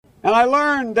And I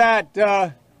learned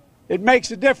that it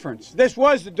makes a difference. This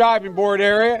was the diving board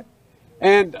area,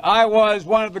 and I was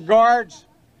one of the guards,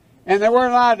 and there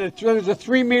weren't allowed to, there was a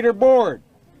 3-meter board.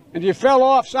 And if you fell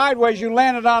off sideways, you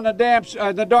landed on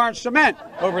the darn cement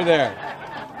over there.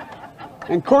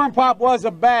 And Corn Pop was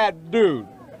a bad dude,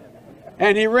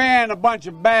 and he ran a bunch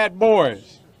of bad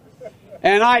boys.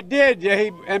 And I did,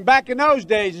 and back in those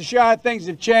days, you see how things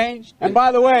have changed. And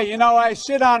by the way, you know, I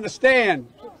sit on the stand,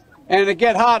 and it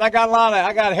get hot. I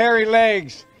got hairy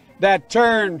legs that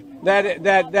turn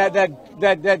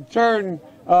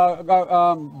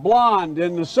blonde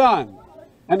in the sun.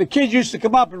 And the kids used to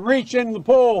come up and reach in the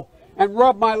pool and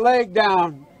rub my leg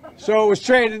down so it was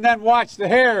straight, and then watch the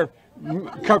hair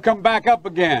come back up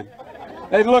again.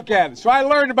 They'd look at it. So I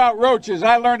learned about roaches.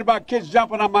 I learned about kids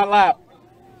jumping on my lap.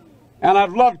 And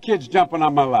I've loved kids jumping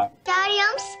on my lap. Daddy,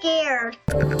 I'm scared.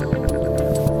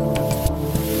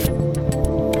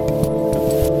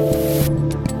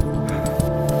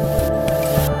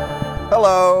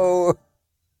 Hello.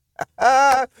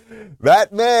 That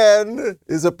man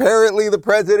is apparently the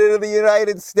President of the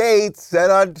United States.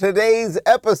 And on today's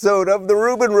episode of the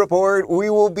Rubin Report, we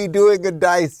will be doing a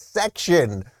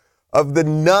dissection of the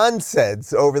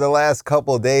nonsense over the last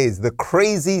couple of days, the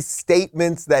crazy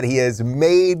statements that he has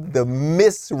made, the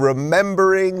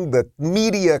misremembering, the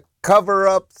media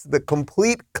cover-ups, the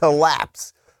complete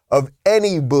collapse of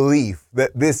any belief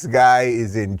that this guy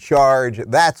is in charge.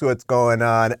 That's what's going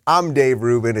on. I'm Dave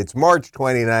Rubin. It's March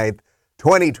 29th,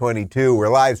 2022. We're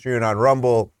live streaming on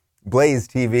Rumble, Blaze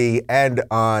TV, and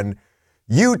on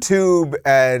YouTube.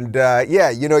 And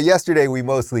yesterday we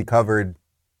mostly covered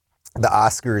the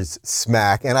Oscars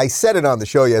smack. And I said it on the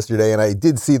show yesterday, and I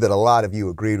did see that a lot of you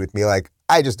agreed with me. Like,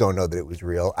 I just don't know that it was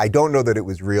real. I don't know that it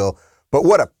was real. But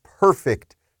what a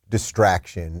perfect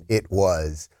distraction it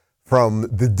was from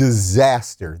the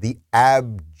disaster, the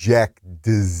abject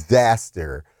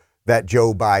disaster that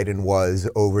Joe Biden was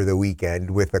over the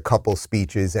weekend with a couple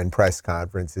speeches and press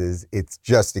conferences. It's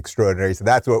just extraordinary. So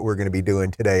that's what we're going to be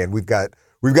doing today. And we've got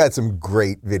some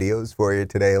great videos for you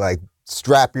today. Like,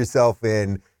 strap yourself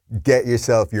in, get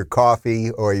yourself your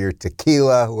coffee or your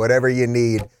tequila, whatever you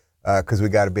need, because we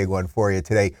got a big one for you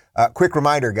today. Quick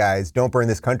reminder, guys, Don't Burn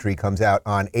This Country comes out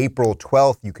on April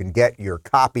 12th. You can get your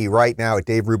copy right now at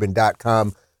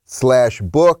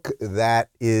daverubin.com/book. That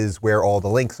is where all the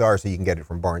links are, so you can get it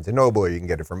from Barnes & Noble, or you can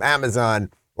get it from Amazon,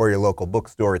 or your local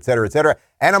bookstore, et cetera, et cetera.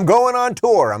 And I'm going on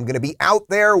tour. I'm going to be out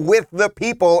there with the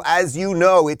people. As you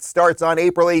know, it starts on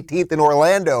April 18th in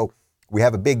Orlando. We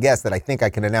have a big guest that I think I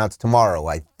can announce tomorrow.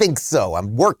 I think so.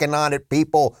 I'm working on it,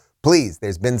 people. Please,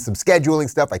 there's been some scheduling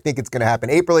stuff. I think it's going to happen.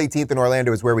 April 18th in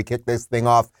Orlando is where we kick this thing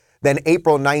off. Then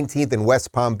April 19th in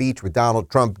West Palm Beach with Donald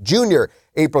Trump Jr.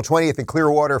 April 20th in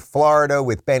Clearwater, Florida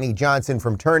with Benny Johnson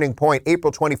from Turning Point.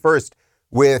 April 21st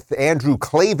with Andrew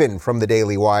Klavan from The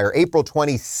Daily Wire. April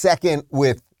 22nd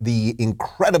with the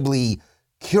incredibly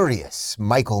curious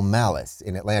Michael Malice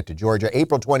in Atlanta, Georgia.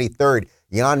 April 23rd,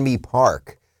 Yeonmi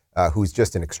Park, who's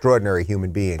just an extraordinary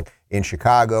human being, in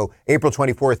Chicago. April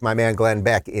 24th, my man Glenn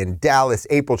Beck in Dallas.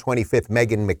 April 25th,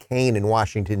 Meghan McCain in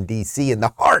Washington, D.C., in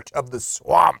the heart of the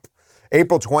swamp.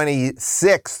 April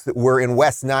 26th, we're in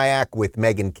West Nyack with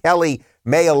Megyn Kelly.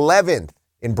 May 11th,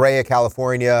 in Brea,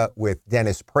 California, with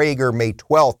Dennis Prager. May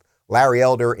 12th, Larry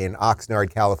Elder in Oxnard,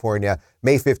 California.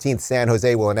 May 15th, San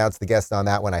Jose. We'll announce the guest on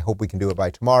that one. I hope we can do it by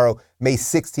tomorrow. May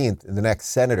 16th, the next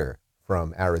senator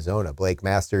from Arizona, Blake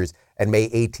Masters, and May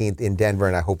 18th in Denver,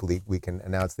 and I hope we can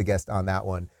announce the guest on that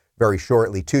one very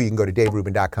shortly, too. You can go to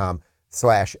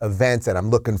daverubin.com/events, and I'm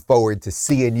looking forward to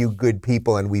seeing you good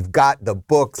people, and we've got the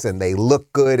books, and they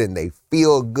look good, and they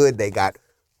feel good. They got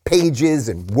pages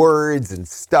and words and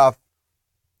stuff.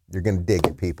 You're going to dig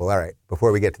it, people. All right,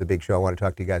 before we get to the big show, I want to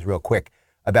talk to you guys real quick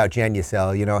about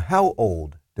Genucel. You know, how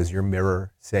old does your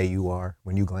mirror say you are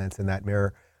when you glance in that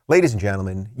mirror? Ladies and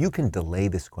gentlemen, you can delay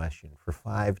this question for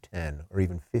 5, 10, or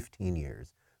even 15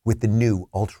 years with the new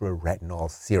Ultra Retinol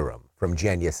Serum from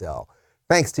Genucel.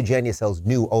 Thanks to Genucel's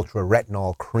new Ultra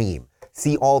Retinol Cream,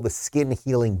 see all the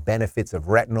skin-healing benefits of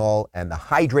retinol and the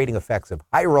hydrating effects of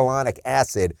hyaluronic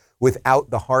acid without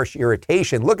the harsh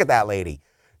irritation. Look at that lady.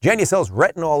 Genucel's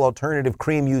retinol alternative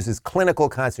cream uses clinical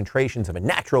concentrations of a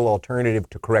natural alternative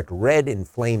to correct red,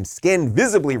 inflamed skin,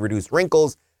 visibly reduce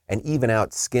wrinkles, and even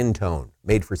out skin tone.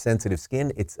 Made for sensitive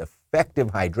skin, it's effective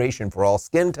hydration for all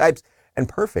skin types and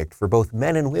perfect for both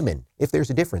men and women. If there's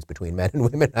a difference between men and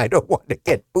women, I don't want to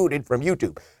get booted from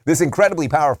YouTube. This incredibly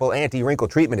powerful anti-wrinkle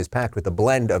treatment is packed with a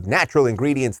blend of natural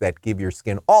ingredients that give your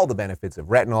skin all the benefits of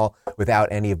retinol without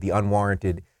any of the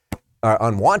unwanted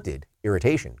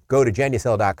irritation. Go to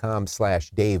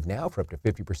genucel.com/Dave now for up to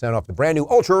 50% off the brand new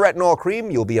Ultra Retinol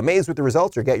Cream. You'll be amazed with the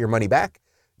results or get your money back.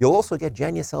 You'll also get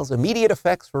Genucel's immediate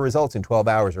effects for results in 12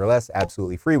 hours or less,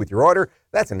 absolutely free with your order.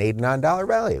 That's an $89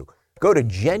 value. Go to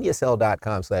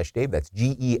genucel.com/Dave. That's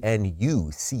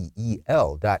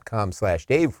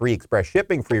GENUCEL.com/Dave. Free express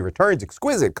shipping, free returns,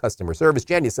 exquisite customer service.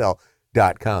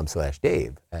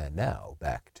 Genucel.com/Dave. And now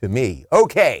back to me.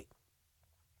 Okay.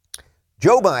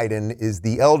 Joe Biden is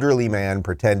the elderly man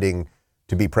pretending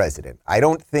to be president. I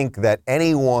don't think that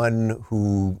anyone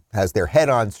who has their head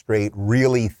on straight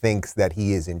really thinks that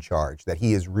he is in charge, that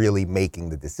he is really making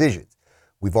the decisions.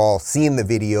 We've all seen the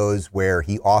videos where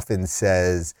he often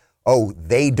says, oh,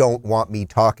 they don't want me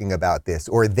talking about this,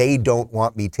 or they don't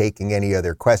want me taking any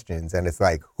other questions. And it's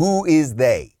like, who is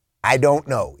they? I don't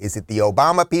know. Is it the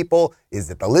Obama people?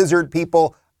 Is it the lizard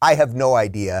people? I have no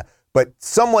idea. But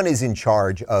someone is in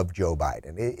charge of Joe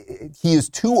Biden. He is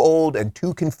too old and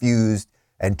too confused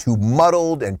and too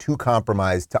muddled and too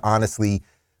compromised to honestly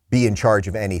be in charge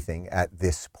of anything at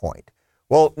this point.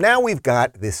 Well, now we've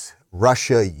got this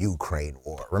Russia-Ukraine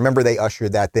war. Remember, they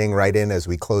ushered that thing right in as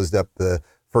we closed up the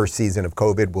first season of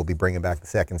COVID. We'll be bringing back the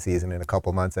second season in a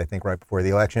couple months, I think, right before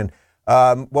the election.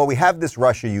 Well, we have this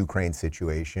Russia-Ukraine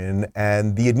situation,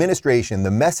 and the administration, the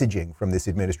messaging from this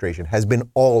administration has been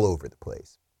all over the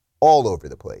place. All over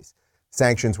the place.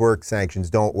 Sanctions work, sanctions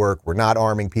don't work. We're not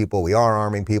arming people. We are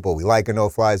arming people. We like a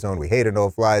no-fly zone. We hate a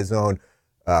no-fly zone.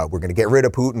 We're going to get rid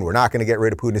of Putin. We're not going to get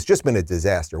rid of Putin. It's just been a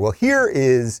disaster. Well, here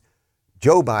is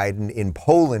Joe Biden in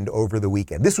Poland over the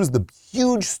weekend. This was the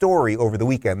huge story over the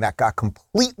weekend that got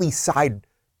completely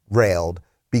side-railed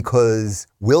because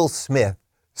Will Smith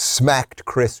smacked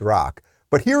Chris Rock.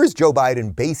 But here is Joe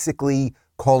Biden basically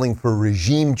calling for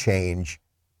regime change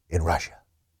in Russia.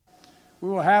 We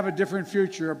will have a different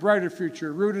future, a brighter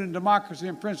future, rooted in democracy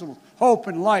and principles, hope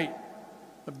and light,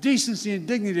 of decency and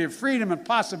dignity, of freedom and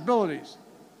possibilities.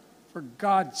 For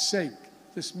God's sake,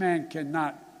 this man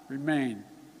cannot remain in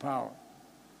power.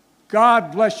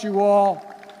 God bless you all,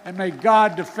 and may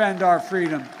God defend our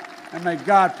freedom, and may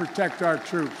God protect our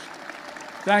troops.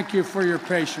 Thank you for your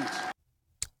patience.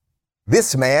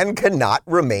 This man cannot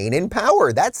remain in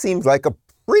power. That seems like a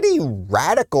pretty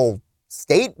radical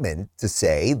statement to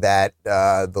say that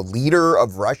the leader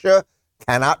of Russia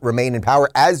cannot remain in power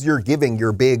as you're giving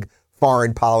your big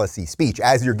foreign policy speech,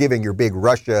 as you're giving your big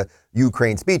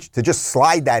Russia-Ukraine speech, to just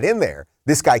slide that in there.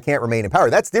 This guy can't remain in power.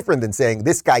 That's different than saying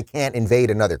this guy can't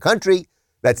invade another country.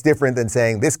 That's different than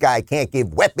saying this guy can't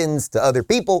give weapons to other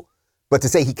people. But to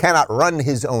say he cannot run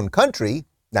his own country,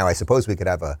 now I suppose we could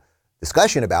have a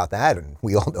discussion about that, and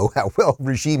we all know how well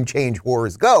regime change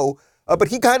wars go, but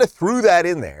he kind of threw that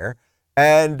in there.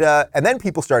 And then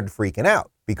people started freaking out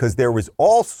because there was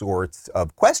all sorts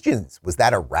of questions. Was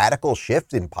that a radical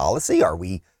shift in policy? Are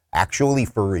we actually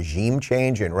for regime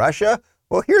change in Russia?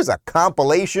 Well, here's a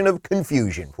compilation of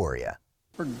confusion for you.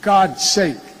 For God's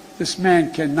sake, this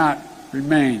man cannot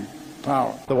remain in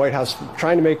power. The White House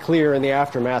trying to make clear in the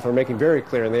aftermath, or making very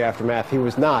clear in the aftermath, he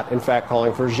was not, in fact,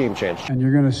 calling for regime change. And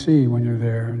you're going to see when you're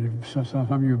there, and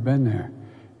some of you have been there,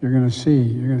 you're going to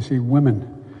see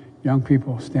women, young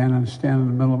people stand in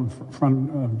the middle in front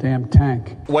of a damn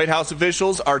tank. White House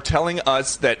officials are telling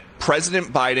us that President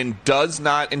Biden does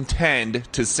not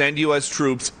intend to send U.S.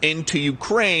 troops into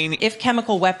Ukraine. If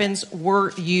chemical weapons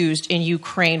were used in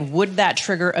Ukraine, would that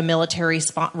trigger a military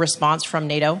response from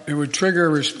NATO? It would trigger a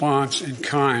response in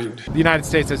kind. The United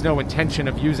States has no intention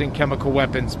of using chemical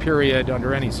weapons, period,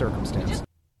 under any circumstance.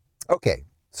 Okay.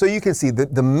 So you can see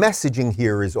that the messaging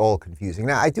here is all confusing.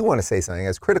 Now, I do want to say something.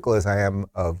 As critical as I am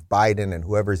of Biden and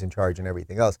whoever's in charge and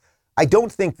everything else, I don't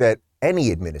think that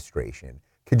any administration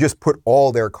can just put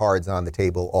all their cards on the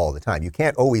table all the time. You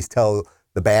can't always tell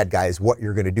the bad guys what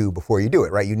you're going to do before you do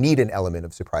it, right? You need an element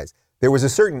of surprise. There was a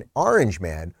certain orange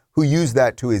man who used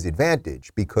that to his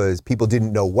advantage because people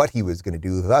didn't know what he was going to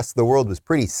do. Thus, the world was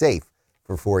pretty safe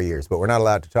for 4 years, but we're not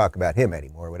allowed to talk about him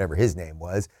anymore, whatever his name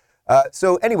was.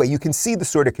 So anyway, you can see the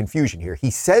sort of confusion here.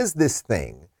 He says this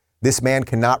thing, this man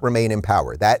cannot remain in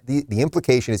power. That the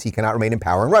implication is he cannot remain in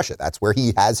power in Russia. That's where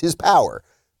he has his power.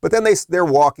 But then they're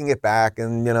walking it back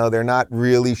and, they're not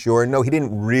really sure. No, he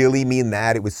didn't really mean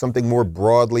that. It was something more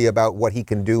broadly about what he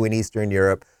can do in Eastern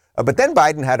Europe. But then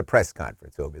Biden had a press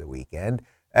conference over the weekend,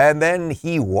 and then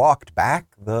he walked back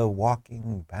the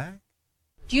walking back.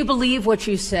 Do you believe what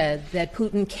you said, that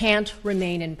Putin can't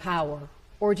remain in power?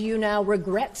 Or do you now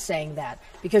regret saying that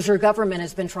because your government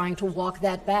has been trying to walk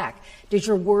that back? Did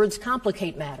your words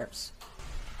complicate matters?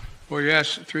 Well, you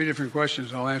asked 3 different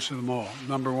questions. I'll answer them all.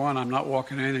 Number one, I'm not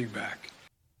walking anything back.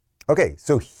 Okay,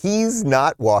 so he's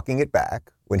not walking it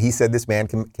back. when he said this man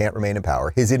can't remain in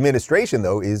power. His administration,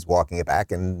 though, is walking it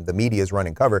back, and the media is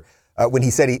running cover. When he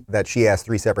said that she asked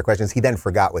 3 separate questions, he then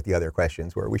forgot what the other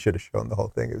questions were. We should have shown the whole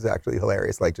thing. It was actually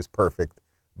hilarious, like just perfect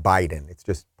Biden. It's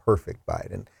just perfect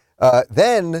Biden.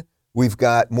 Then we've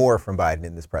got more from Biden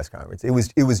in this press conference. It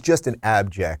was just an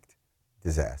abject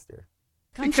disaster.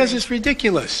 Because it's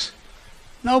ridiculous.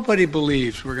 Nobody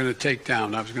believes we're going to take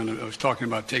down. I was talking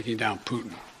about taking down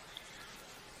Putin.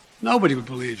 Nobody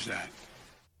believes that.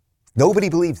 Nobody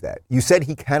believes that. You said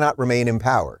he cannot remain in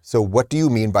power. So what do you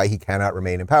mean by he cannot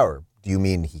remain in power? Do you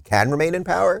mean he can remain in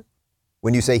power?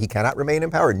 When you say he cannot remain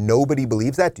in power, nobody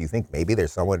believes that? Do you think maybe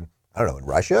there's someone, I don't know, in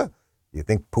Russia? Do you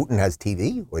think Putin has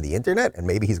TV or the internet? And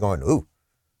maybe he's going, ooh,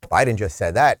 Biden just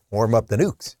said that. Warm up the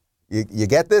nukes. You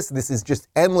get this? This is just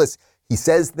endless. He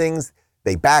says things,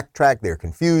 they backtrack, they're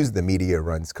confused, the media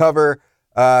runs cover.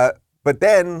 But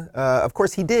then, of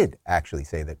course, he did actually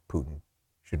say that Putin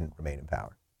shouldn't remain in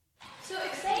power. So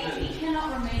if saying he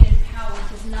cannot remain in power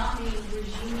does not mean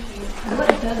regime change, what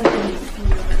does it mean in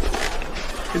your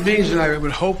words? It means that I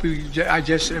would hope I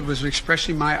just was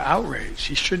expressing my outrage.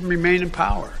 He shouldn't remain in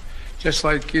power. Just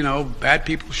like, bad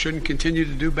people shouldn't continue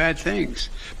to do bad things.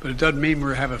 But it doesn't mean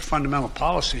we have a fundamental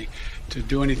policy to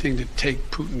do anything to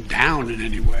take Putin down in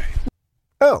any way.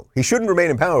 Oh, he shouldn't remain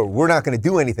in power. We're not going to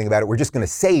do anything about it. We're just going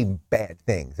to say bad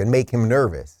things and make him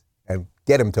nervous and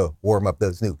get him to warm up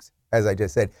those nukes, as I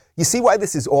just said. You see why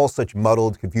this is all such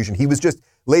muddled confusion?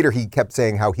 Later he kept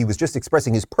saying how he was just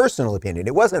expressing his personal opinion.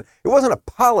 It wasn't a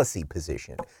policy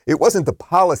position. It wasn't the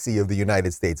policy of the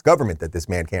United States government that this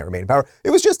man can't remain in power. It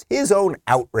was just his own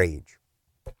outrage.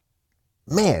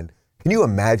 Man, can you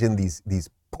imagine these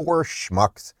poor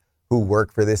schmucks who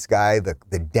work for this guy,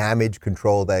 the damage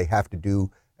control they have to do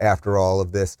after all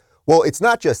of this? Well, it's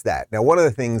not just that. Now, one of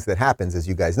the things that happens, as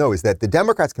you guys know, is that the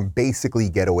Democrats can basically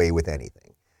get away with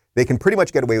anything. They can pretty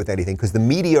much get away with anything because the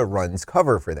media runs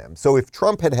cover for them. So if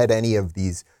Trump had any of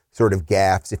these sort of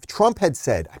gaffes, if Trump had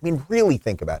said, I mean, really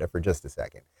think about it for just a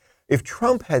second. If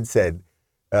Trump had said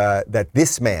that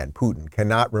this man, Putin,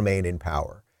 cannot remain in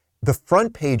power, the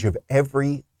front page of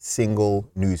every single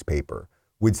newspaper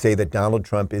would say that Donald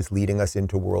Trump is leading us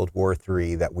into World War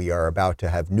III, that we are about to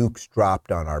have nukes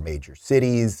dropped on our major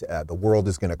cities, the world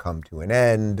is going to come to an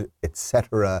end, et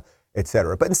cetera, et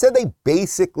cetera. But instead they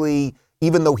basically,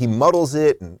 even though he muddles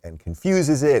it and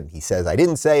confuses it, and he says, I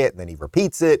didn't say it, and then he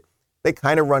repeats it, they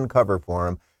kind of run cover for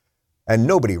him. And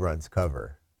nobody runs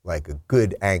cover like a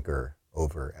good anchor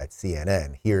over at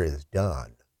CNN. Here is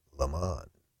Don Lemon.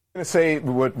 I'm going to say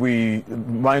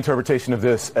my interpretation of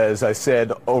this, as I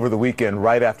said over the weekend,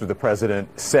 right after the president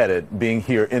said it, being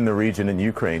here in the region in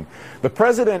Ukraine. The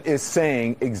president is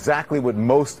saying exactly what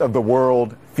most of the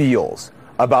world feels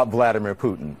about Vladimir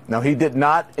Putin. Now, he did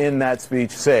not in that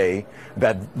speech say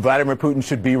that Vladimir Putin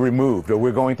should be removed or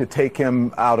we're going to take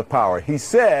him out of power. He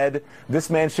said this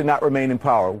man should not remain in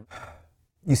power.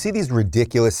 You see these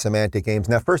ridiculous semantic games.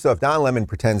 Now, first off, Don Lemon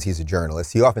pretends he's a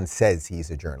journalist. He often says he's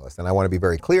a journalist. And I want to be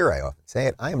very clear. I often say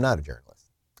it. I am not a journalist.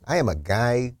 I am a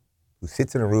guy who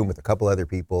sits in a room with a couple other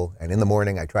people. And in the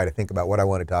morning, I try to think about what I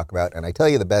want to talk about. And I tell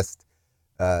you the best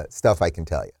stuff I can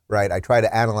tell you, right? I try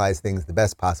to analyze things the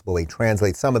best possible way,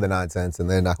 translate some of the nonsense. And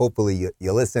then hopefully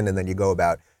you listen and then you go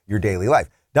about your daily life.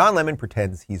 Don Lemon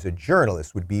pretends he's a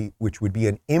journalist, which would be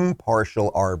an impartial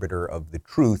arbiter of the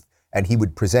truth. And he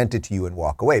would present it to you and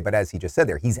walk away. But as he just said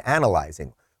there, he's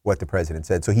analyzing what the president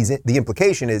said. So the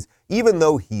implication is, even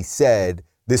though he said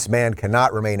this man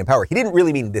cannot remain in power, he didn't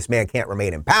really mean this man can't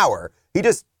remain in power. He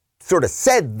just sort of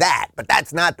said that, but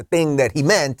that's not the thing that he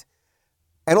meant.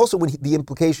 And also the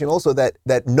implication also that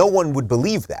no one would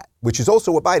believe that, which is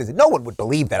also what Biden said. No one would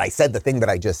believe that I said the thing that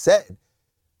I just said.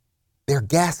 They're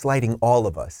gaslighting all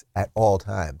of us at all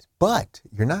times. But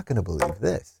you're not going to believe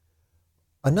this.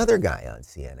 Another guy on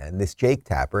CNN, this Jake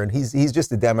Tapper, and he's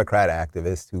just a Democrat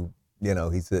activist who,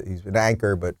 he's an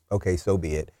anchor, but okay, so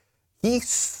be it. He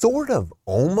sort of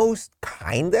almost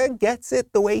kind of gets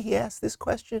it the way he asked this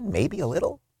question, maybe a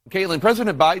little. Caitlin,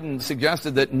 President Biden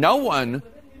suggested that no one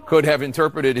could have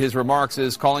interpreted his remarks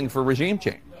as calling for regime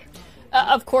change.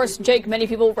 Of course, Jake, many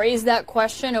people raised that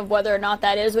question of whether or not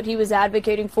that is what he was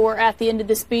advocating for at the end of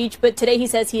the speech. But today he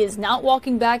says he is not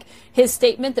walking back his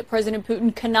statement that President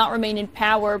Putin cannot remain in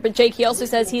power. But Jake, he also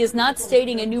says he is not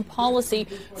stating a new policy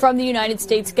from the United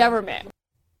States government.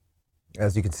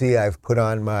 As you can see, I've put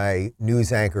on my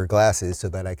news anchor glasses so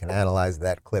that I can analyze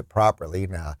that clip properly.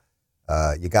 Now,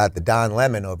 you got the Don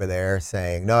Lemon over there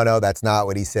saying, no, that's not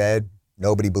what he said.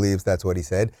 Nobody believes that's what he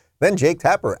said. Then Jake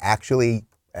Tapper actually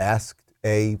asked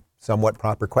a somewhat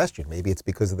proper question. Maybe it's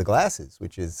because of the glasses,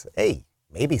 which is, hey,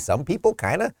 maybe some people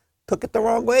kind of took it the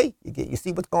wrong way. You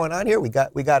see what's going on here? We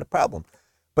got a problem.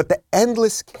 But the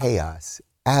endless chaos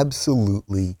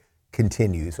absolutely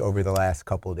continues over the last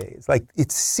couple of days. Like,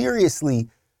 it's seriously,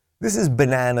 this is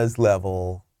bananas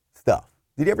level stuff.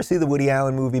 Did you ever see the Woody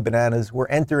Allen movie Bananas? We're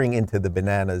entering into the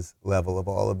bananas level of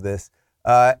all of this.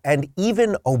 And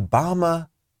even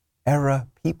Obama-era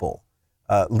people,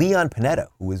 Leon Panetta,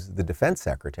 who was the defense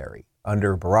secretary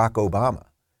under Barack Obama,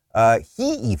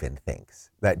 he even thinks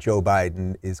that Joe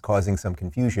Biden is causing some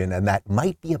confusion, and that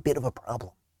might be a bit of a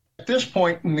problem. At this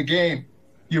point in the game,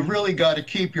 you really got to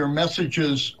keep your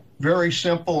messages very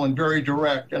simple and very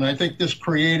direct. And I think this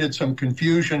created some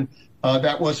confusion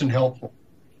that wasn't helpful.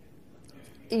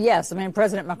 Yes, I mean,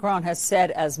 President Macron has said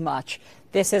as much.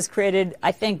 This has created,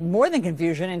 I think, more than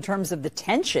confusion in terms of the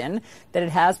tension that it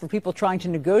has for people trying to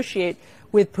negotiate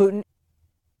with Putin.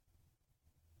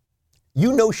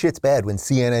 You know shit's bad when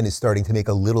CNN is starting to make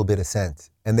a little bit of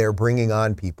sense and they're bringing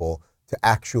on people to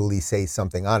actually say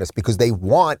something honest because they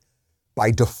want,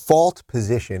 by default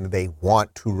position, they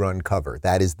want to run cover.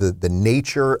 That is the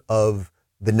nature of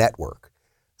the network.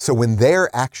 So when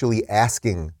they're actually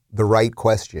asking the right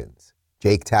questions,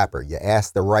 Jake Tapper, you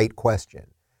ask the right question.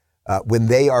 When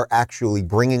they are actually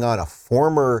bringing on a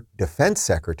former defense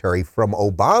secretary from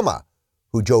Obama,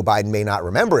 who Joe Biden may not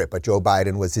remember it, but Joe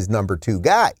Biden was his number 2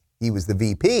 guy. He was the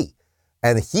VP.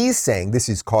 And he's saying this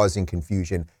is causing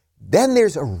confusion. Then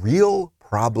there's a real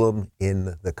problem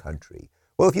in the country.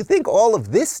 Well, if you think all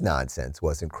of this nonsense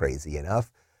wasn't crazy enough,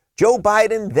 Joe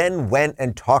Biden then went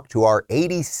and talked to our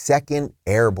 82nd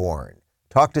Airborne,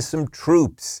 talked to some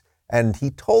troops, and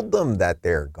he told them that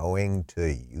they're going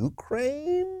to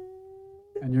Ukraine.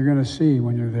 And you're going to see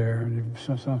when you're there, and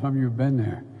some of you have been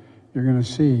there, you're going to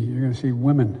see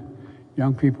women,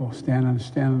 young people standing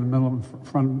in the middle of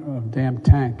front of a damn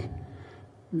tank,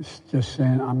 just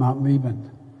saying, I'm not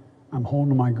leaving. I'm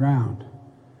holding my ground.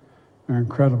 They're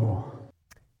incredible.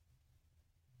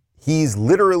 He's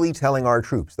literally telling our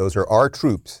troops, those are our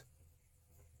troops,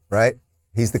 right?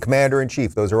 He's the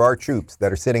commander-in-chief. Those are our troops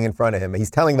that are sitting in front of him.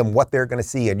 He's telling them what they're going to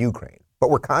see in Ukraine. But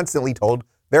we're constantly told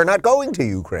they're not going to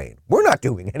Ukraine. We're not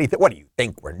doing anything. What do you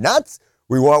think? We're nuts?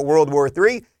 We want World War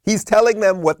III? He's telling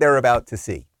them what they're about to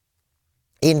see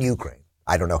in Ukraine.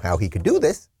 I don't know how he could do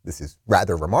this. This is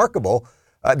rather remarkable.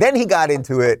 Then he got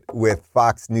into it with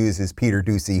Fox News' Peter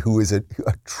Doocy, who is a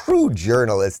true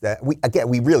journalist. That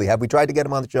we really have. We tried to get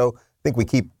him on the show. I think we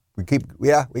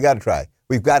got to try.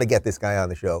 We've got to get this guy on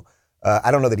the show.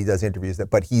 I don't know that he does interviews,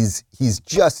 but he's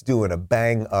just doing a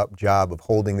bang-up job of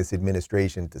holding this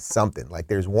administration to something. Like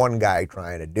there's one guy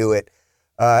trying to do it.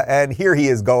 And here he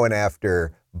is going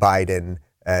after Biden,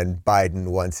 and Biden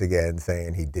once again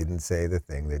saying he didn't say the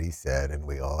thing that he said, and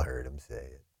we all heard him say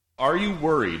it. Are you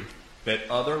worried that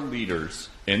other leaders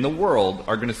in the world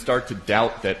are going to start to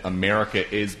doubt that America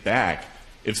is back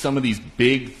if some of these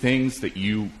big things that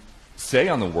you say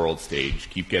on the world stage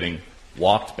keep getting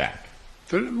walked back?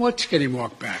 What's getting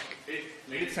walked back? It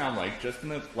made it sound like, just in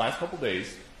the last couple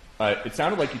days, it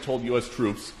sounded like you told U.S.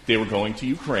 troops they were going to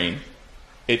Ukraine.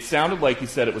 It sounded like you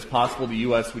said it was possible the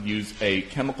U.S. would use a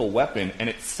chemical weapon, and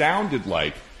it sounded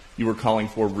like you were calling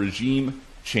for regime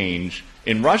change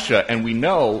in Russia, and we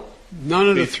know none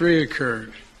of the three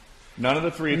occurred. None of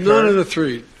the three occurred? None of the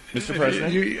three. Mr.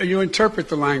 President? You interpret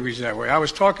the language that way. I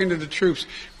was talking to the troops.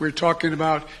 We were talking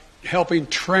about helping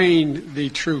train the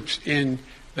troops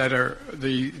that are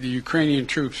the Ukrainian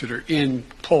troops that are in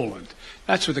Poland.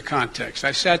 That's what the context.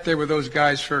 I sat there with those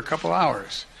guys for a couple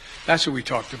hours. That's what we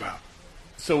talked about.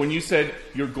 So when you said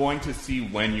you're going to see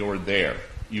when you're there,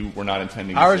 you were not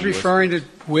intending to I was referring to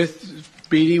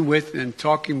meeting with and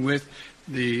talking with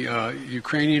the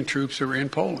Ukrainian troops that were in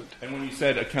Poland. And when you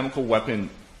said a chemical weapon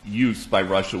use by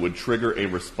Russia would trigger a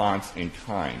response in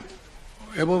kind.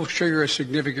 It will trigger a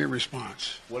significant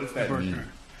response. What does that mean?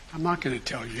 I'm not going to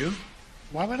tell you.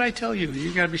 Why would I tell you?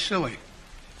 You got to be silly.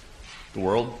 The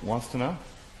world wants to know?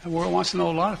 The world wants to know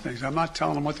a lot of things. I'm not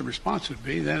telling them what the response would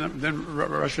be. Then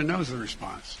Russia knows the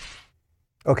response.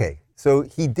 Okay, so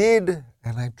he did,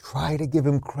 and I try to give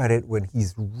him credit when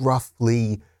he's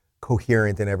roughly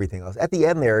coherent and everything else. At the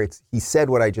end there, he said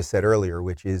what I just said earlier,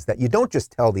 which is that you don't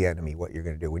just tell the enemy what you're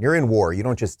going to do. When you're in war, you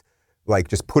don't just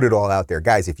put it all out there.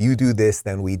 Guys, if you do this,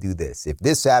 then we do this. If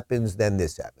this happens, then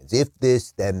this happens. If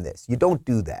this, then this. You don't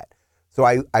do that. So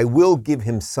I will give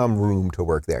him some room to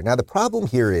work there. Now, the problem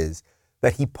here is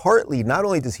that he partly, not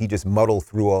only does he just muddle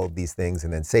through all of these things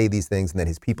and then say these things and then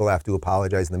his people have to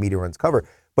apologize and the media runs cover,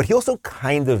 but he also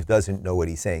kind of doesn't know what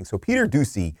he's saying. So Peter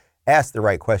Doocy asked the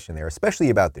right question there, especially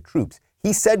about the troops.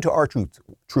 He said to our troops,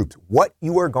 what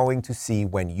you are going to see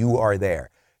when you are there.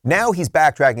 Now he's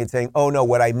backtracking and saying, oh no,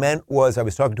 what I meant was I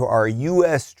was talking to our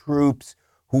U.S. troops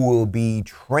who will be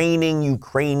training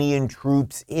Ukrainian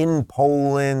troops in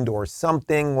Poland or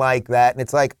something like that. And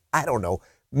it's like, I don't know,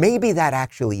 maybe that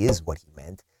actually is what he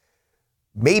meant.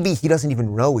 Maybe he doesn't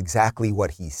even know exactly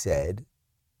what he said.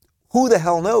 Who the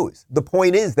hell knows? The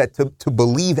point is that to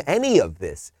believe any of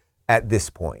this at this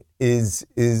point is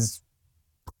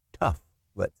tough,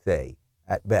 let's say,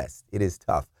 at best. It is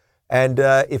tough. And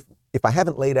if I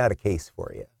haven't laid out a case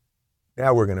for you,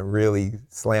 now we're going to really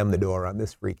slam the door on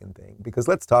this freaking thing, because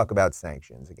let's talk about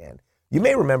sanctions again. You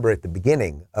may remember at the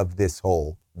beginning of this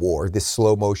whole war, this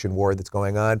slow motion war that's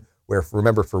going on, where,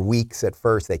 remember, for weeks at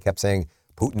first they kept saying,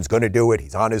 Putin's going to do it,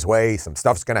 he's on his way, some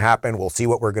stuff's going to happen, we'll see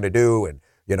what we're going to do, and,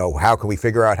 you know, how can we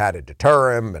figure out how to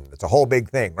deter him, and it's a whole big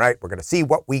thing, right? We're going to see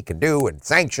what we can do, and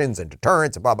sanctions and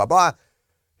deterrence and blah, blah, blah.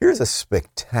 Here's a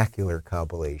spectacular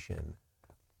compilation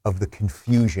of the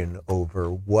confusion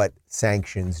over what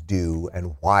sanctions do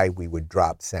and why we would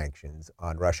drop sanctions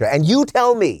on Russia. And you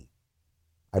tell me,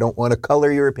 I don't want to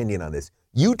color your opinion on this,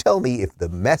 you tell me if the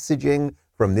messaging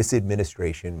from this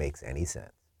administration makes any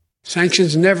sense.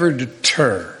 Sanctions never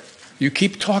deter. You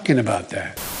keep talking about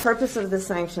that. The purpose of the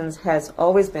sanctions has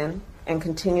always been and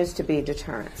continues to be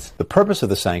deterrence. The purpose of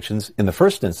the sanctions, in the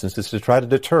first instance, is to try to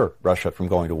deter Russia from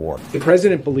going to war. The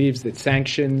president believes that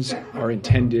sanctions are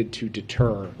intended to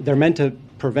deter. They're meant to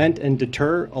prevent and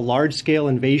deter a large-scale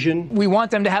invasion. We want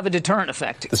them to have a deterrent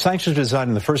effect. The sanctions are designed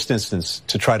in the first instance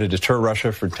to try to deter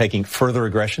Russia from taking further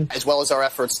aggression, as well as our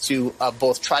efforts to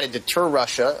both try to deter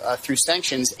Russia through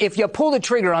sanctions. If you pull the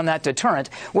trigger on that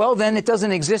deterrent, well, then it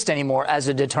doesn't exist anymore as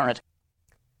a deterrent.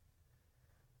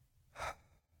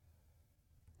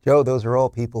 Joe, those are all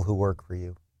people who work for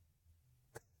you.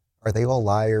 Are they all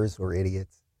liars or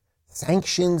idiots?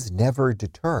 Sanctions never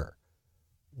deter.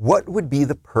 What would be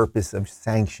the purpose of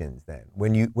sanctions then?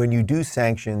 When you do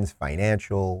sanctions,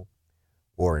 financial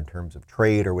or in terms of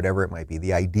trade or whatever it might be,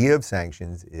 the idea of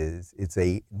sanctions is it's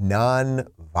a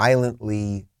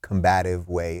non-violently combative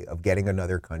way of getting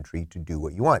another country to do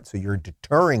what you want. So you're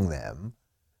deterring them.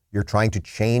 You're trying to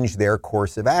change their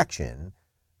course of action.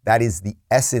 That is the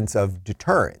essence of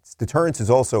deterrence. Deterrence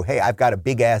is also, hey, I've got a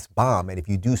big ass bomb, and if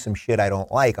you do some shit I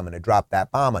don't like, I'm going to drop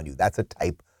that bomb on you. That's a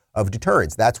type of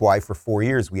deterrence. That's why for 4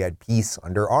 years we had peace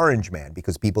under Orange Man,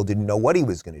 because people didn't know what he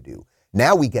was going to do.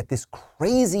 Now we get this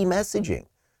crazy messaging.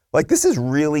 Like, this is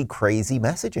really crazy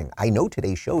messaging. I know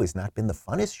today's show has not been the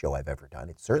funnest show I've ever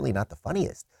done. It's certainly not the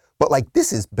funniest. But like,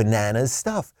 this is bananas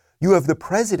stuff. You have the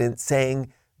president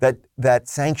saying that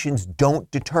sanctions don't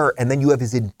deter, and then you have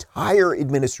his entire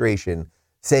administration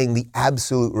saying the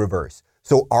absolute reverse.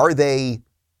 So are they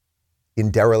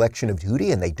in dereliction of duty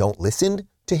and they don't listen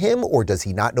to him, or does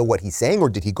he not know what he's saying, or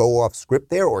did he go off script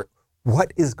there, or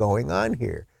what is going on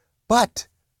here? But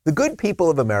the good people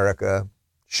of America,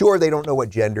 sure, they don't know what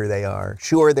gender they are.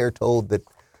 Sure, they're told that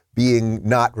being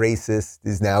not racist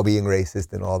is now being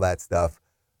racist and all that stuff.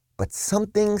 But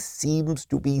something seems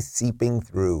to be seeping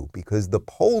through, because the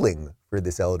polling for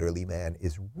this elderly man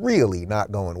is really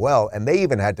not going well. And they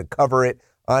even had to cover it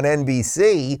on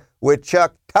NBC with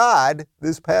Chuck Todd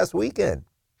this past weekend.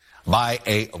 By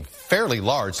a fairly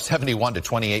large 71 to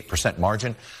 28%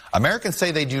 margin, Americans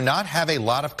say they do not have a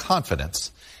lot of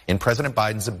confidence in President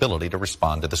Biden's ability to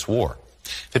respond to this war.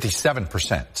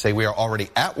 57% say we are already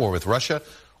at war with Russia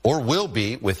or will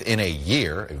be within a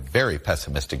year, a very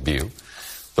pessimistic view.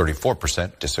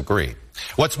 34% disagree.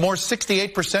 What's more,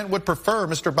 68% would prefer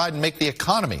Mr. Biden make the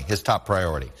economy his top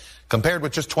priority, compared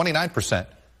with just 29%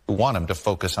 who want him to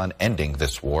focus on ending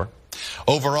this war.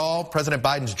 Overall, President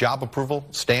Biden's job approval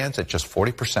stands at just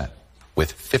 40%,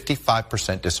 with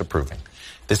 55% disapproving.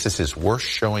 This is his worst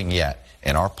showing yet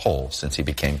in our poll since he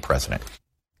became president.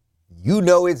 You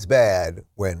know it's bad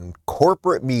when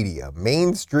corporate media,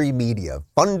 mainstream media,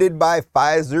 funded by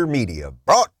Pfizer media,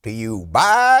 brought to you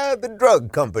by the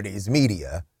drug companies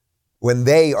media, when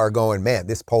they are going, man,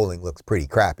 this polling looks pretty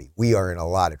crappy. We are in a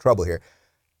lot of trouble here.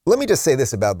 Let me just say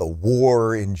this about the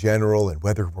war in general and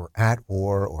whether we're at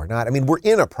war or not. I mean, we're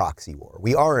in a proxy war.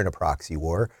 We are in a proxy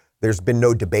war. There's been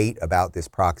no debate about this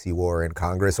proxy war in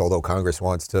Congress, although Congress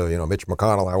wants to, Mitch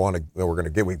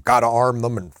McConnell, we've got to arm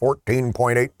them and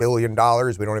 $14.8 billion.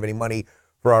 We don't have any money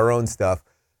for our own stuff.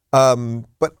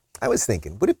 But I was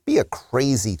thinking, would it be a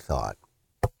crazy thought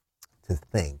to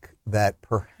think that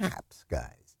perhaps,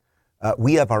 guys,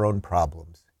 we have our own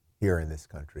problems here in this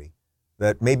country,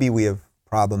 that maybe we have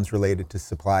problems related to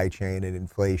supply chain and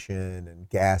inflation and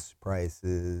gas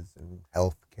prices and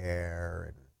health care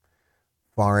and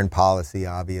foreign policy,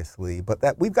 obviously, but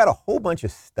that we've got a whole bunch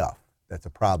of stuff that's a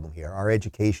problem here. Our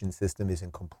education system is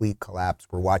in complete collapse.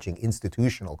 We're watching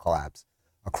institutional collapse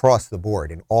across the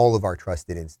board in all of our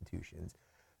trusted institutions.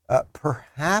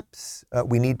 Perhaps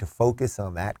we need to focus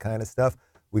on that kind of stuff.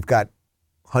 We've got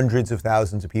hundreds of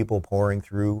thousands of people pouring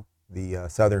through the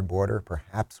southern border.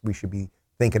 Perhaps we should be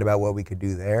thinking about what we could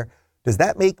do there. Does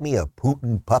that make me a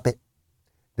Putin puppet?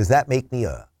 Does that make me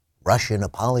a Russian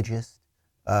apologist?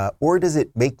 Or does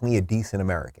it make me a decent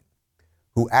American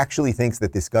who actually thinks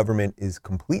that this government is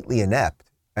completely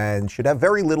inept and should have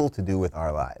very little to do with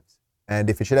our lives? And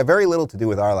if it should have very little to do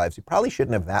with our lives, it probably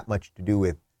shouldn't have that much to do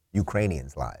with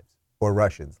Ukrainians' lives or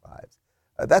Russians' lives.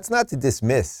 That's not to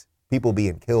dismiss people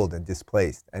being killed and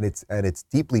displaced, and it's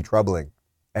deeply troubling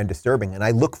and disturbing. And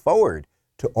I look forward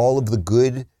to all of the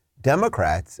good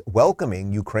Democrats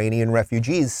welcoming Ukrainian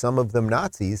refugees, some of them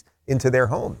Nazis, into their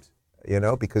homes,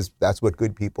 because that's what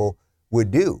good people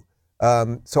would do.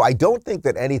 So I don't think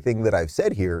that anything that I've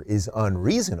said here is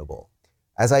unreasonable.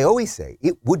 As I always say,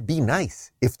 it would be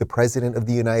nice if the President of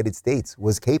the United States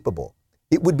was capable.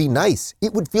 It would be nice.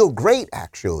 It would feel great,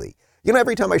 actually.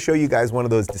 Every time I show you guys one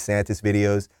of those DeSantis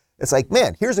videos, it's like,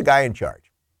 man, here's a guy in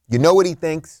charge. You know what he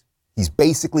thinks. He's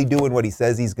basically doing what he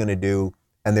says he's going to do.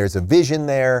 And there's a vision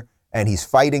there, and he's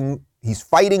fighting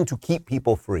to keep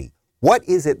people free. What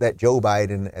is it that Joe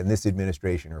Biden and this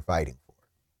administration are fighting for?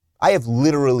 I have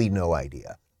literally no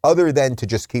idea, other than to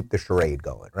just keep the charade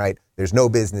going, right? There's no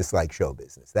business like show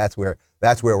business. That's where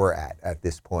we're at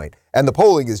this point. And the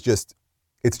polling is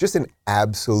it's just an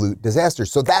absolute disaster.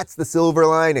 So that's the silver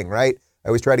lining, right? I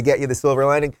always try to get you the silver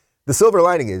lining. The silver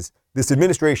lining is this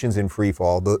administration's in free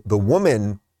fall. The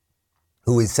woman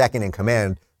who is second in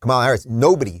command, Kamala Harris,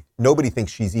 nobody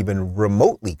thinks she's even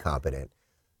remotely competent.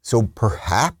 So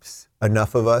perhaps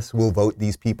enough of us will vote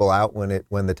these people out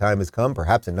when the time has come.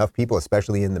 Perhaps enough people,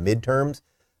 especially in the midterms,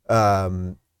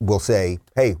 will say,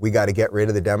 hey, we got to get rid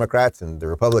of the Democrats, and the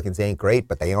Republicans ain't great,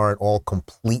 but they aren't all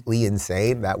completely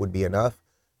insane. That would be enough.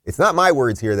 It's not my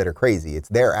words here that are crazy. It's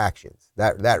their actions.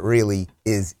 That really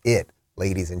is it,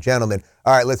 ladies and gentlemen.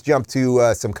 All right, let's jump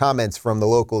to some comments from the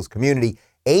locals community.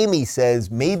 Amy says,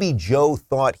 maybe Joe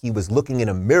thought he was looking in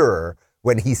a mirror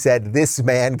when he said this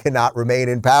man cannot remain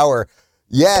in power.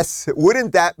 Yes,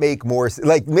 wouldn't that make more sense?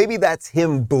 Like, maybe that's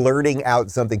him blurting out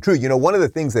something true. One of the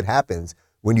things that happens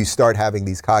when you start having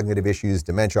these cognitive issues,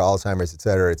 dementia, Alzheimer's, et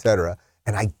cetera,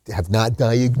 and I have not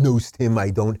diagnosed him. I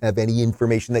don't have any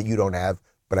information that you don't have,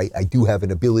 but I do have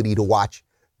an ability to watch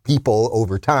people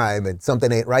over time, and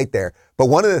something ain't right there. But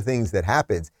one of the things that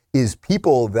happens is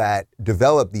people that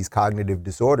develop these cognitive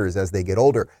disorders as they get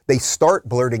older, they start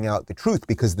blurting out the truth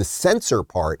because the censor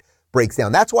part breaks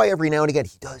down. That's why every now and again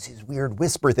he does his weird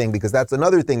whisper thing, because that's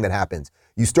another thing that happens.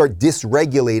 You start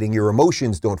dysregulating, your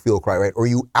emotions don't feel quite right, or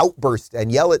you outburst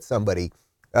and yell at somebody.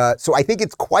 So I think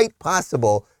it's quite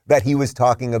possible that he was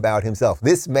talking about himself.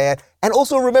 This man, and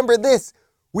also remember this,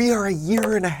 we are a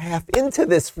year and a half into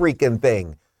this freaking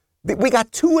thing. We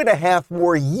got 2.5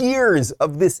 more years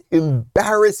of this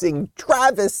embarrassing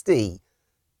travesty.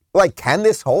 Like, can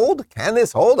this hold? Can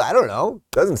this hold? I don't know.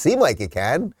 Doesn't seem like it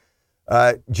can.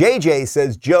 JJ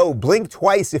says, Joe, blink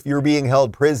twice if you're being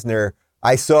held prisoner.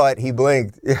 I saw it. He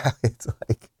blinked. Yeah, it's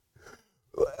like,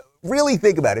 really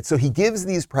think about it. So he gives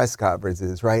these press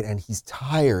conferences, right? And he's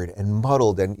tired and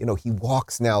muddled. And, he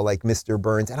walks now like Mr.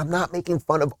 Burns. And I'm not making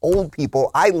fun of old people.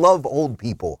 I love old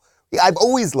people. I've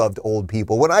always loved old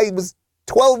people. When I was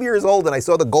 12 years old and I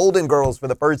saw the Golden Girls for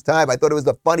the first time, I thought it was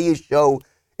the funniest show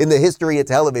in the history of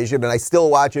television, and I still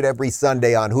watch it every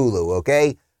Sunday on Hulu,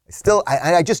 okay?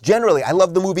 I just generally, I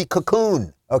love the movie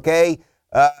Cocoon, okay?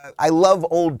 I love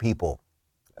old people.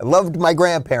 I loved my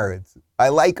grandparents. I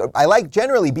like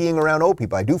generally being around old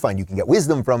people. I do find you can get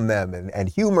wisdom from them and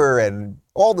humor and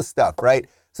all the stuff, right?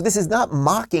 So this is not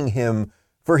mocking him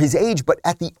for his age, but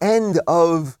at the end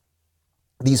of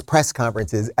these press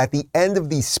conferences, at the end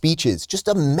of these speeches, just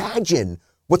imagine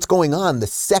what's going on the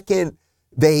second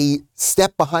they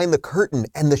step behind the curtain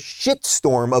and the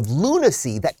shitstorm of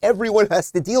lunacy that everyone has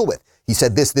to deal with. He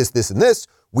said this, and this.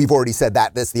 We've already said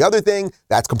that, this, the other thing.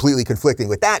 That's completely conflicting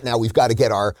with that. Now we've got to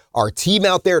get our team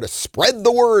out there to spread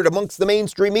the word amongst the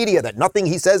mainstream media that nothing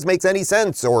he says makes any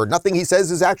sense, or nothing he says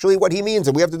is actually what he means,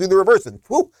 and we have to do the reverse. And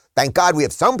whew, thank God we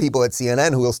have some people at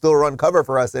CNN who will still run cover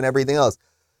for us and everything else.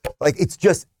 Like, it's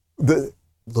just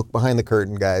look behind the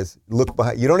curtain, guys. Look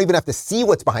behind. You don't even have to see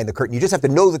what's behind the curtain. You just have to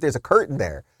know that there's a curtain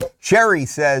there. Sherry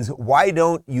says, why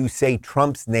don't you say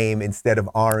Trump's name instead of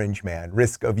Orange Man?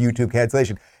 Risk of YouTube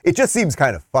cancellation. It just seems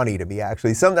kind of funny to me,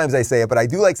 actually. Sometimes I say it, but I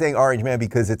do like saying Orange Man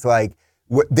because it's like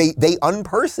they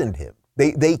unpersoned him.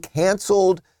 They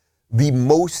canceled the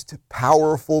most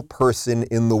powerful person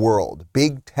in the world.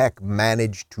 Big tech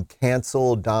managed to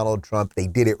cancel Donald Trump. They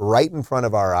did it right in front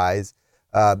of our eyes.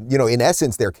 In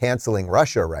essence, they're canceling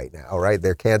Russia right now, right?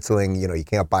 They're canceling, you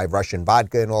can't buy Russian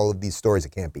vodka in all of these stores.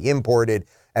 It can't be imported.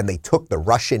 And they took the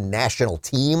Russian national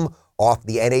team off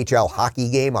the NHL hockey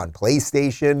game on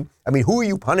PlayStation. I mean, who are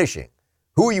you punishing?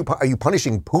 Are you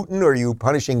punishing Putin, or are you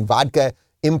punishing vodka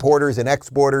importers and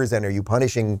exporters? And are you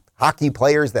punishing hockey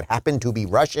players that happen to be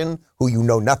Russian, who you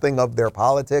know nothing of their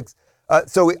politics?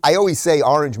 So I always say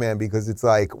Orange Man because it's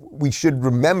like, we should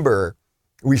remember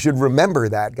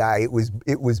that guy. It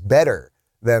was better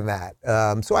than that.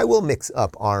 So I will mix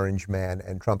up Orange Man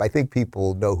and Trump. I think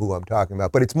people know who I'm talking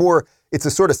about, but it's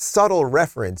a sort of subtle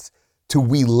reference to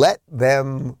we let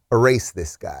them erase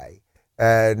this guy.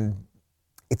 And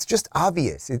it's just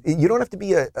obvious. You don't have to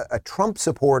be a Trump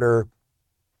supporter.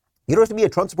 You don't have to be a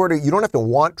Trump supporter. You don't have to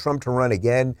want Trump to run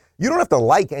again. You don't have to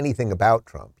like anything about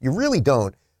Trump. You really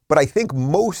don't. But I think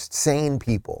most sane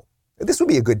people, this would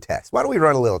be a good test. Why don't we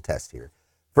run a little test here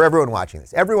for everyone watching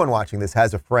this? Everyone watching this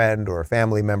has a friend or a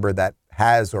family member that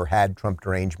has or had Trump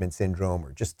derangement syndrome,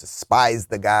 or just despised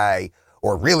the guy,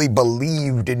 or really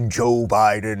believed in Joe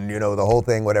Biden, the whole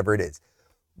thing, whatever it is.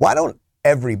 Why don't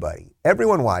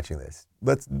everyone watching this,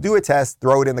 let's do a test,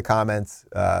 throw it in the comments.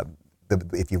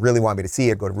 If you really want me to see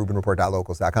it, go to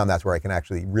RubinReport.locals.com. That's where I can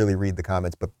actually really read the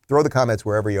comments. But throw the comments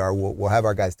wherever you are. We'll have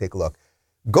our guys take a look.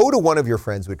 Go to one of your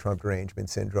friends with Trump derangement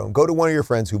syndrome. Go to one of your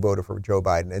friends who voted for Joe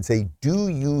Biden and say, do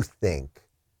you think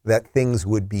that things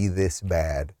would be this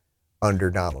bad under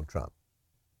Donald Trump?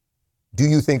 Do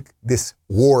you think this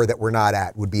war that we're not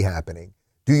at would be happening?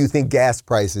 Do you think gas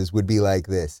prices would be like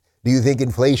this? Do you think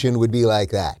inflation would be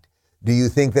like that? Do you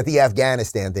think that the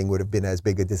Afghanistan thing would have been as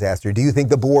big a disaster? Do you think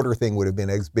the border thing would have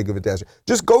been as big of a disaster?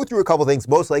 Just go through a couple things.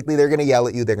 Most likely they're going to yell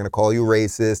at you. They're going to call you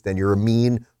racist, and you're a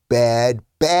mean, bad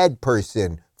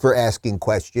person for asking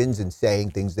questions and saying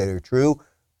things that are true.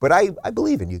 But I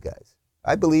believe in you guys.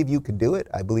 I believe you can do it.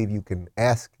 I believe you can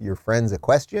ask your friends a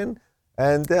question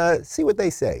and see what they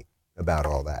say about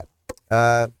all that.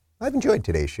 I've enjoyed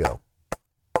today's show.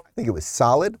 I think it was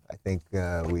solid. I think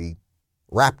we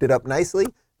wrapped it up nicely.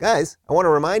 Guys, I want to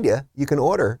remind you, you can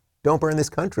order Don't Burn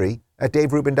This Country at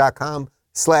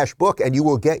daverubin.com/book, and you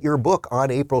will get your book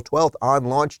on April 12th on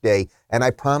launch day. And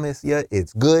I promise you,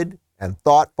 it's good and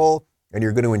thoughtful, and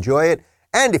you're going to enjoy it.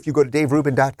 And if you go to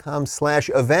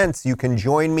daverubin.com/events, you can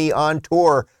join me on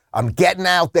tour. I'm getting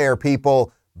out there,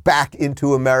 people, back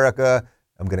into America.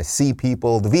 I'm going to see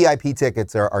people. The VIP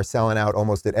tickets are selling out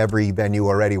almost at every venue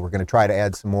already. We're going to try to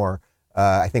add some more.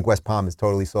 I think West Palm is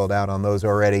totally sold out on those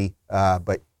already.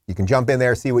 But you can jump in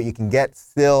there, see what you can get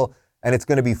still, and it's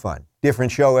going to be fun.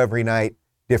 Different show every night,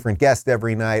 different guest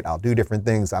every night. I'll do different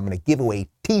things. I'm going to give away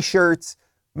T-shirts,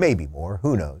 maybe more.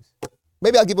 Who knows?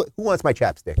 Maybe I'll give away. Who wants my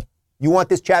chapstick? You want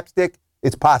this chapstick?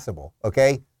 It's possible,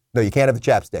 okay? No, you can't have the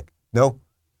chapstick. No?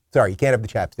 Sorry, you can't have the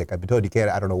chapstick. I've been told you can't.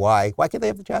 I don't know why. Why can't they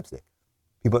have the chapstick?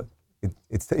 People,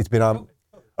 it's been on.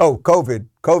 Oh,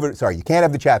 COVID. Sorry, you can't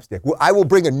have the chapstick. Well, I will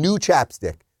bring a new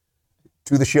chapstick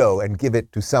to the show and give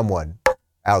it to someone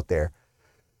out there.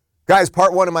 Guys,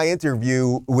 part one of my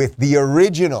interview with the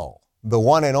original, the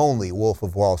one and only Wolf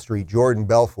of Wall Street, Jordan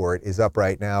Belfort, is up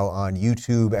right now on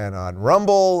YouTube and on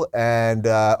Rumble. And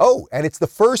and it's the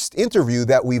first interview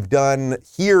that we've done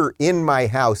here in my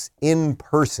house in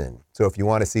person. So if you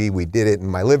want to see, we did it in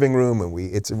my living room, and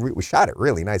we shot it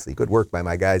really nicely. Good work by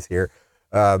my guys here.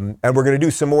 And we're going to do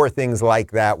some more things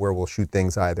like that, where we'll shoot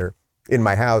things either in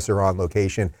my house or on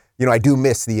location. I do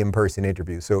miss the in-person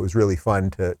interview, so it was really fun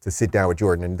to sit down with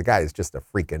Jordan. And the guy is just a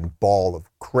freaking ball of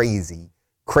crazy,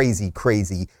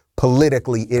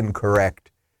 politically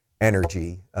incorrect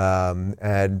energy.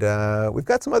 And we've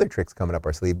got some other tricks coming up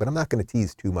our sleeve, but I'm not going to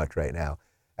tease too much right now.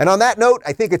 And on that note,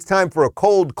 I think it's time for a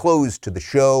cold close to the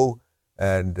show.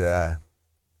 And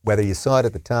whether you saw it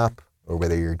at the top or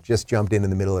whether you're just jumped in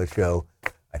the middle of the show,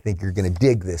 I think you're going to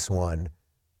dig this one.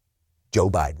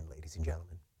 Joe Biden, ladies and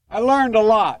gentlemen. I learned a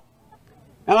lot.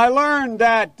 And I learned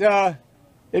that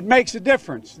it makes a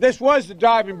difference. This was the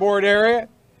diving board area,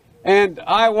 and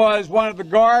I was one of the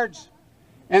guards,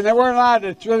 and there was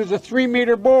a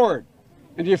 3-meter board.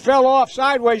 And if you fell off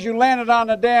sideways, you landed on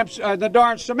the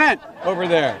darn cement over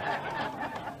there.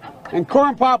 And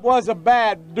Corn Pop was a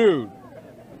bad dude,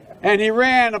 and he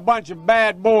ran a bunch of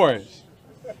bad boys.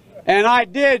 And I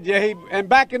did, and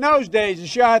back in those days, to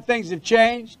show how things have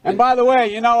changed. And by the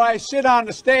way, I sit on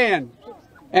the stand,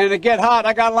 and it get hot.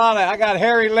 I got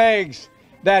hairy legs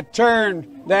that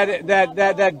turn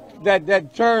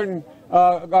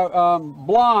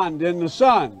blonde in the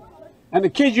sun. And the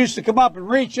kids used to come up and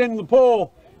reach in the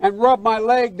pool and rub my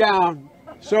leg down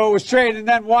so it was straight, and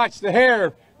then watch the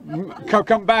hair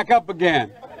come back up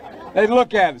again. They'd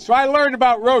look at it. So I learned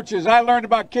about roaches. I learned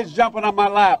about kids jumping on my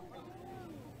lap.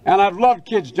 And I've loved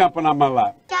kids jumping on my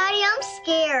lap. Daddy, I'm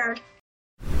scared.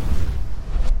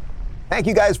 Thank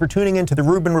you guys for tuning in to the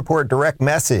Rubin Report Direct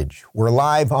Message. We're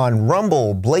live on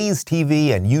Rumble, Blaze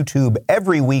TV, and YouTube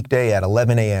every weekday at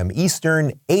 11 a.m.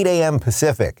 Eastern, 8 a.m.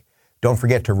 Pacific. Don't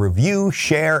forget to review,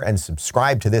 share, and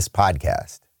subscribe to this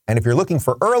podcast. And if you're looking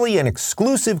for early and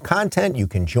exclusive content, you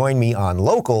can join me on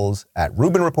Locals at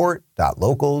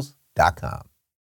RubinReport.locals.com.